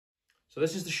So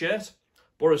this is the shirt.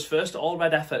 Boro's first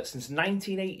all-red effort since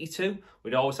 1982.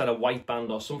 We'd always had a white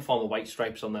band or some form of white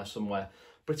stripes on there somewhere.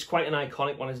 But it's quite an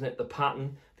iconic one, isn't it? The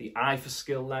pattern, the eye for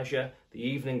skill leisure, the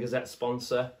Evening Gazette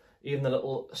sponsor, even the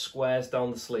little squares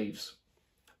down the sleeves.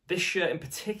 This shirt in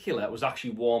particular was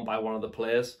actually worn by one of the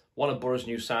players, one of Boro's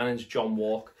new signings, John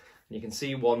Wark. And you can see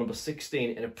he wore number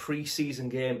 16 in a pre-season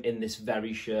game in this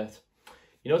very shirt.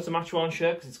 You know it's a match-worn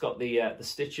shirt because it's got the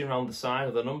stitching around the side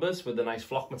of the numbers with the nice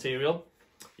flock material.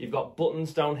 You've got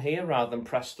buttons down here rather than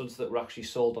press studs that were actually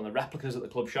sold on the replicas at the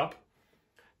club shop.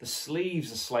 The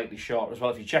sleeves are slightly shorter as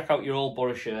well. If you check out your old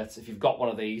Boro shirts, if you've got one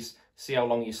of these, see how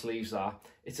long your sleeves are.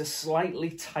 It's a slightly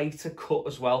tighter cut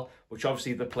as well, which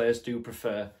obviously the players do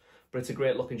prefer, but it's a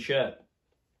great looking shirt.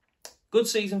 Good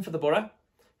season for the Boro.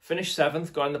 Finished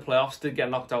 7th, got in the playoffs, did get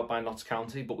knocked out by Notts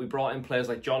County, but we brought in players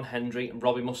like John Hendry and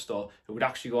Robbie Mustoe, who would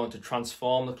actually go on to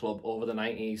transform the club over the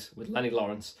 90s with Lenny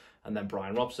Lawrence and then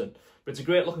Brian Robson. But it's a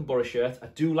great looking Boro shirt. I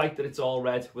do like that it's all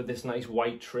red with this nice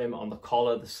white trim on the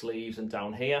collar, the sleeves and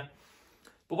down here.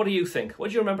 But what do you think? What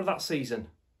do you remember of that season?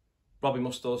 Robbie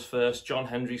Mustoe's first, John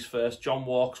Hendry's first, John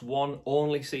Wark's one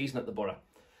only season at the Boro.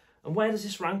 And where does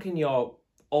this rank in your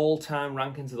all-time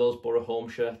rankings of those Boro home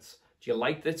shirts? Do you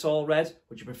like that it's all red?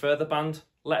 Would you prefer the band?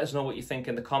 Let us know what you think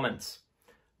in the comments.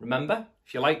 Remember,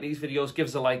 if you like these videos, give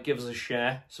us a like, give us a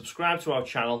share, subscribe to our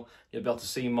channel. You'll be able to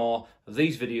see more of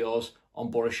these videos on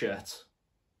Boro shirts.